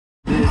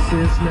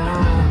is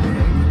now.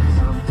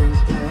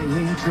 Something's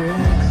playing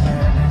tricks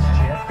and it's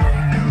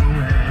chipping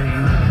away.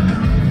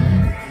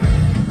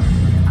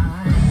 I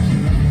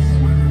guess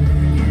one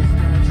is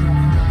the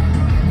try.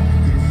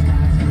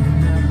 Disguising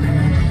the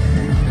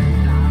faces they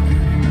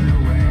knocking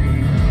away.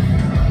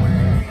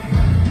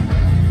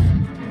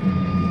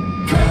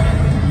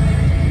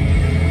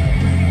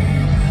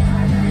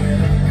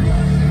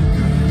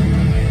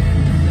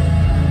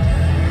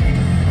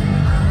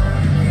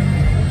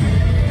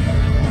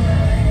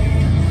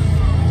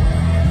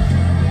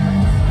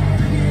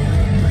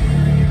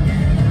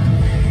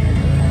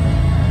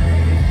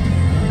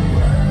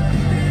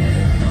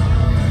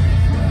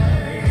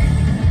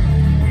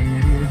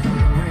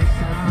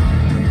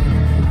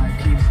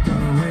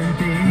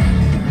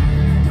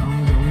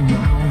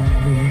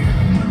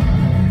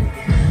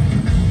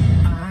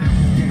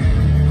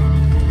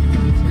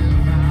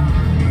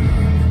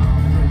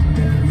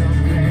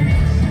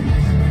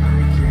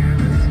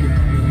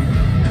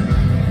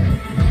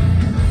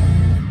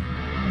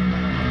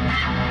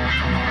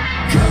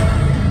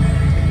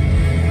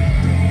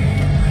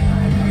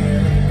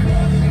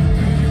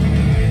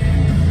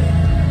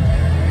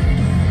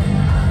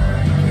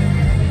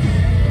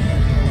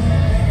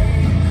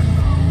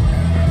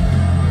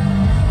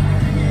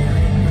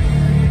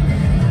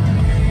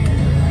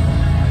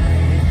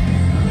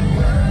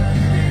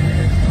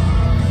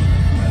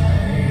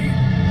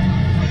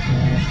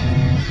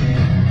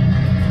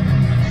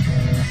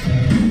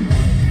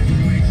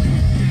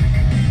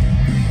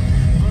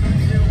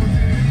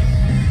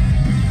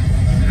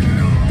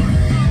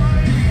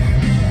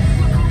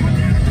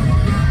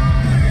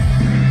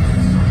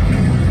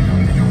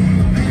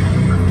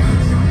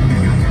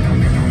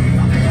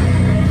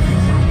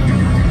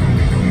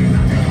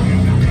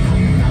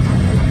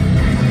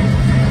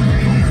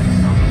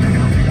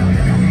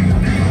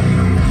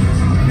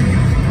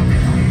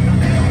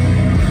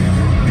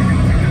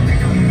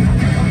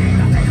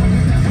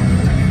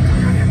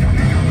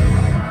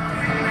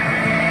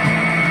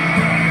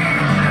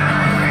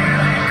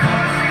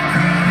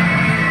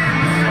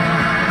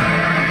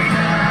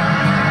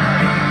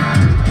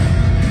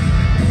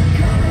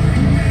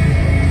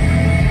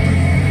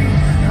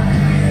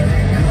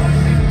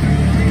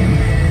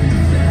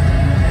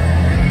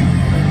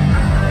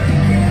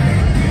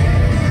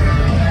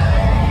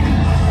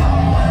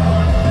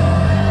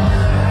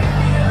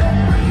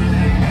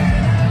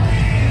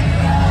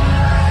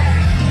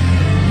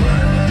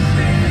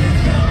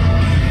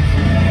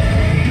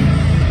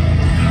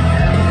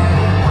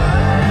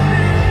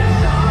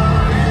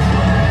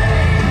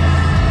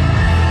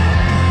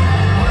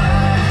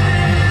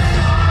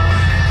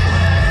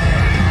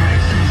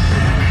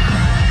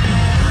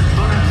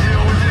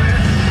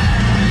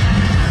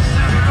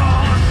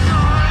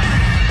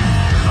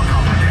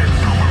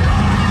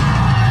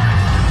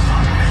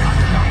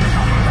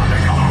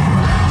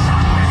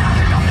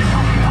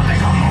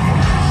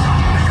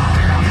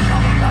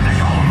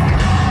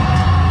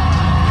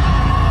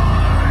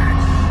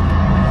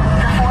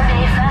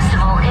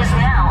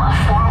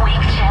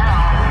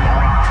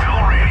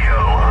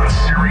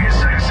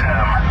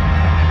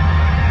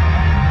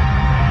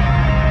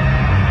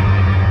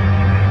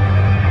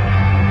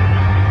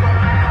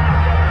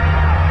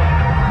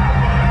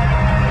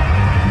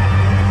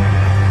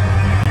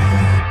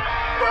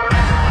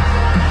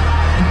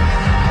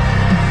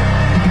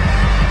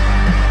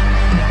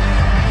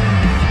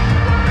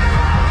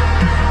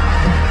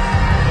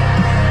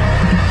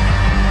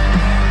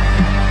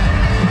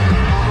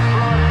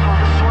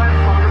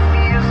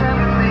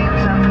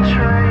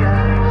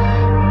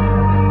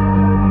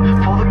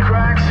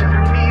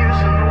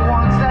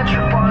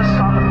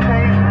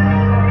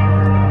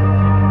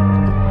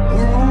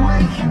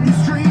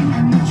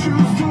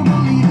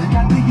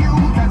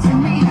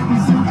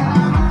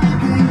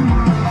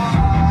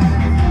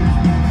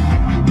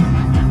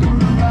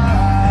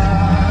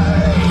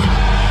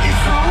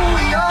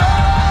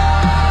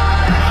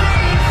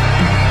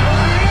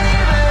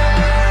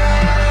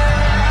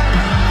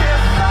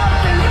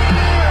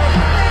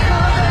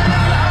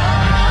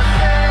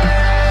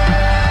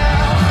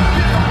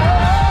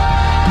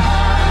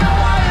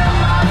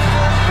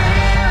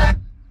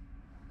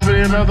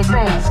 Another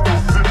road.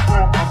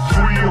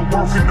 Thrill,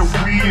 working the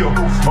wheel.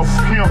 A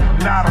pimp,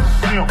 not a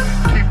simp.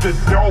 Keep the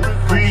dope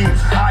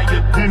beans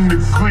higher than the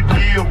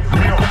Goodyear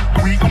pimp.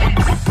 We eat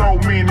so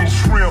many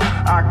shrimp.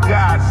 I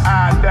got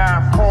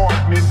iodine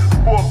partners.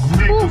 Fuck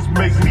niggas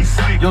make me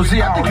sick. Yo,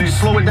 Z, I think you can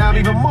slow it down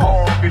even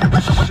more. Sippin'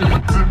 on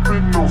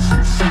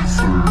some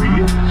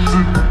seafood.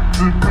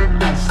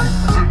 Sippin' on some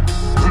seafood.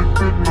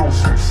 Sippin' on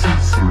some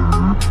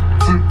seafood.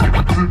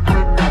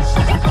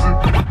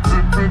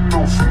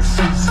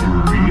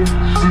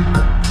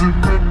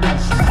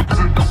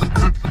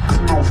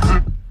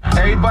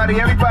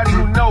 Everybody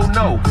who know,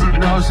 you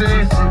know what I'm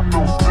saying?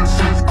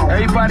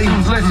 Everybody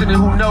who's listening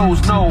who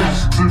knows.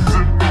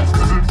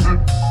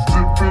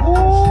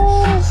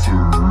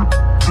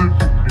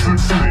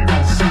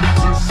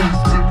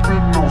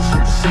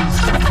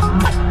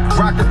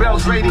 Rock the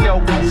Bells Radio.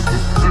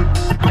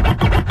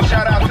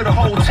 Shout out to the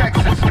whole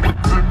Texas.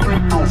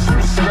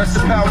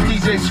 pal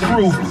DJ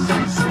Screw.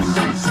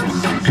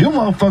 You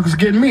motherfuckers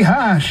getting me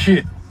high as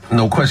shit.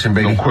 No question,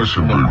 baby. No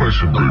question, no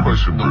question, no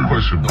question, no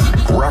question.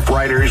 Rough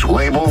Riders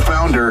label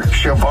founder,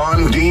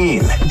 Siobhan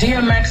Dean.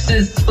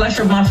 DMX's Flesh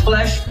of My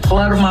Flesh,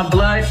 Blood of My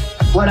Blood.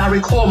 What I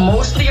recall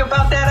mostly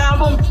about that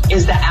album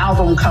is the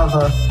album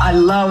cover. I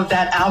love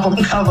that album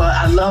cover.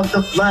 I love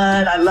the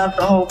blood. I love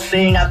the whole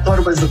thing. I thought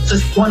it was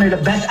just one of the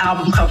best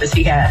album covers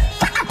he had.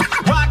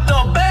 Rock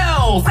the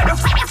bells!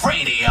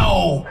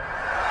 Radio!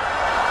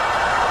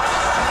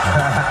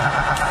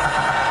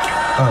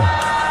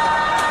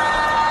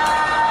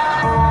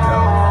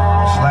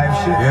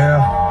 Shit. Yeah.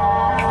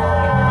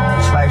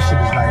 This life shit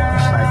is like,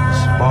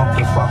 it's bump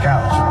the fuck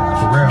out,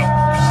 for real.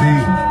 See,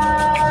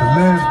 to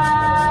live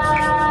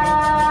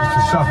is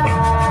to suffer.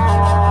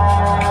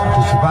 And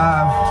to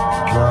survive,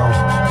 well,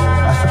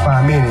 that's to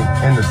find meaning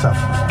in the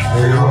suffering.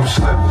 Hey, yo, I'm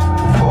slipping,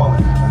 I'm falling,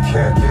 I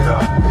can't get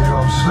up. Hey,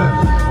 yo, I'm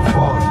slipping, I'm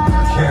falling,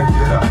 I can't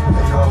get up.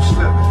 Hey, yo, I'm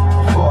slipping,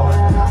 I'm falling,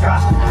 I got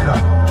to get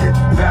up. Get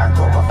back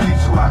on my feet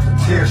so I can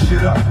tear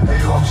shit up.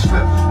 Hey, yo, I'm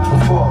slipping, I'm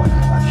falling,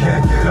 I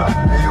can't get up.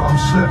 Hey, yo, I'm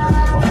slipping,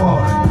 I'm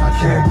falling, I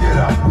can't get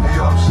up. Hey,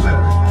 yo, I'm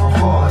slipping, I'm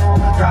falling,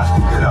 I got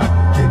to get up.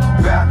 Get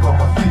back on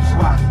my feet so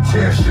I can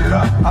tear shit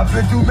up. I've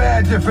been through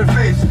mad different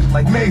phases,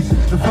 like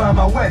mazes, to find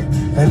my way.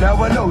 And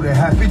now I know that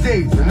happy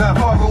days are not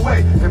far away.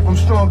 If I'm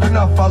strong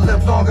enough, I'll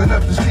live long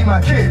enough to see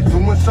my kids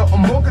doing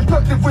something more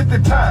constructive with the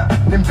time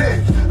than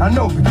biz. I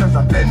know because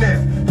I've been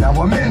there, now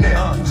I'm in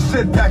there.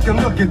 Sit back and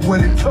look at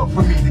what it took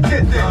for me to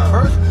get there.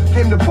 First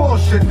came the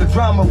bullshit, the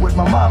drama with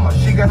my mama.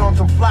 She got on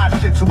some fly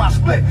shit, so I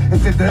split and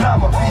said that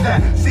I'ma be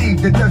that seed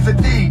that doesn't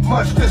need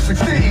much to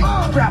succeed.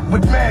 Strapped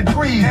with mad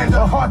greed and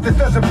a heart that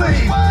doesn't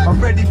bleed. I'm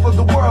ready for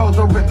the world,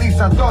 or at least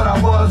I thought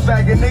I was.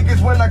 Bagging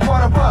niggas when I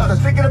caught a buzz. I was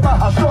thinking about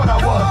how short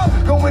I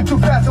was. Going too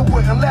fast, I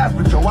wouldn't last,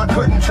 but yo, I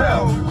couldn't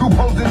tell. Group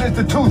homes and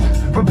institutions,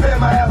 prepare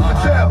my ass for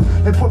jail.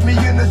 They put me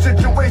in a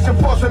situation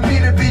forcing me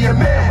to be a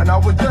man. When I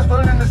was just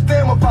learning to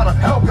stand without a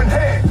helping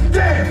hand.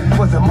 Damn,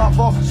 was it my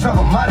fault for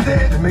something I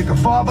did? To make a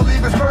father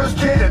leave his first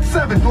kid at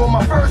 7 doing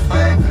my first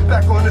thing.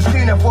 Back on the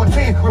scene at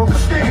 14 with a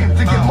scheme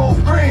to get more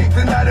green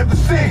than I'd ever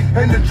seen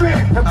in the dream.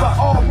 And by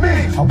all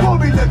means, I will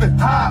be living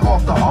high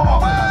off the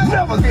hog. I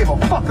never gave a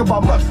fuck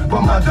about much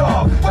but my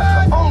dog.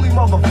 That's the only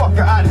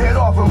motherfucker I'd hit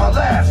off in my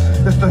last.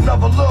 Just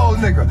another little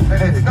nigga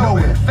headed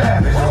nowhere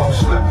fast. Hey, yo, I'm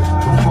slipping,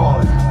 I'm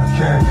falling, I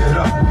can't get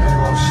up. Hey,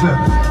 yo, I'm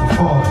slipping, I'm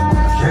falling,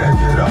 I can't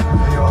get up.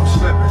 Hey, yo, I'm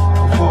slipping,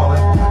 I'm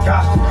falling, I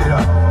got to get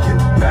up. Get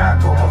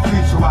back on my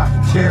feet so I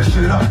can tear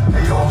shit up.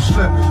 Hey, yo, I'm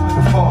slipping,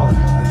 I'm falling,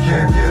 I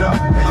can't get up.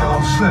 Hey, yo,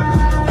 I'm slipping,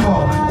 I'm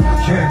falling,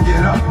 I can't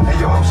get up. Hey,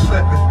 yo, I'm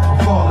slipping, I'm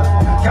falling,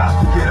 I got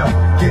to get up.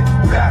 Get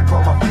back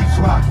on my feet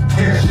so I can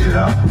tear shit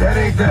up. That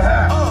ain't the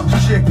half.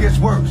 Shit gets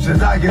worse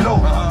as I get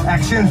older.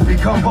 Actions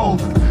become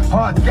bolder.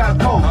 Heart got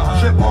cold.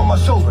 Chip on my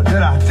shoulder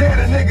that I dared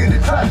a nigga to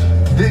touch.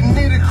 Didn't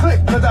need a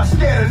click cause I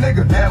scared a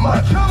nigga that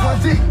much. One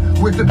deep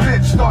with the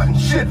bitch starting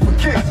shit for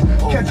kicks.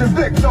 Catching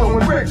Vicks,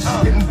 throwing bricks.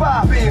 Getting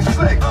by being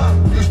slick.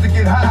 Used to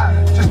get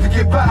high just to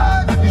get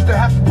by. Used to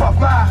have to puff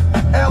my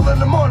L in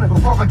the morning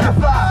before I could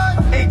fly.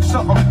 I ate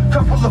something.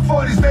 Couple of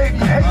 40s, baby,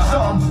 hate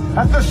something.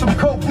 After some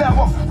coke,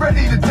 now I'm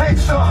ready to take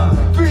some.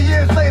 3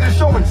 years later,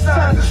 showing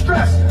signs of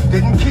stress.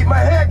 Didn't keep my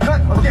hair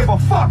cut or give a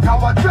fuck how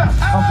I dress.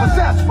 I'm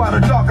possessed by the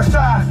darker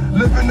side,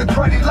 living the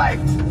cruddy life.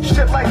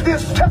 Shit like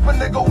this kept a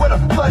nigga with a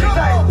bloody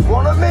knife.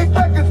 Wanna make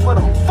records, but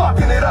I'm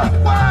fucking it up.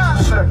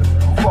 Slipping,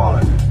 I'm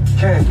falling,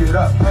 can't get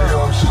up. Hey,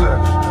 yo, I'm slipping,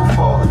 I'm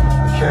falling,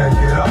 I can't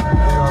get up.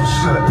 Hey, yo, I'm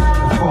slipping,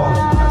 I'm falling,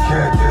 I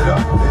can't get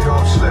up. Hey, yo,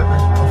 I'm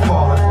slipping, I'm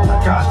falling,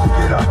 I got to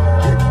get up.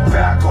 Get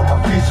back on my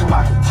feet so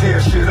I can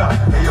tear shit up.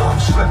 Hey, yo, I'm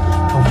slipping,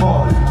 I'm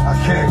falling, I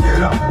can't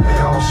get up. Hey,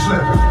 yo, I'm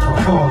slipping, I'm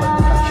falling,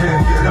 I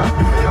can't get up.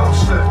 Hey, yo, I'm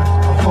slipping,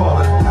 I'm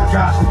falling, I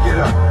got to get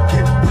up.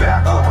 Get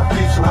back on my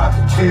feet so I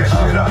can tear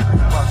shit up.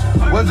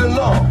 Wasn't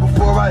long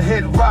before I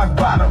hit rock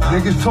bottom.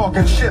 Niggas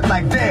talking shit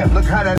like, damn, look how that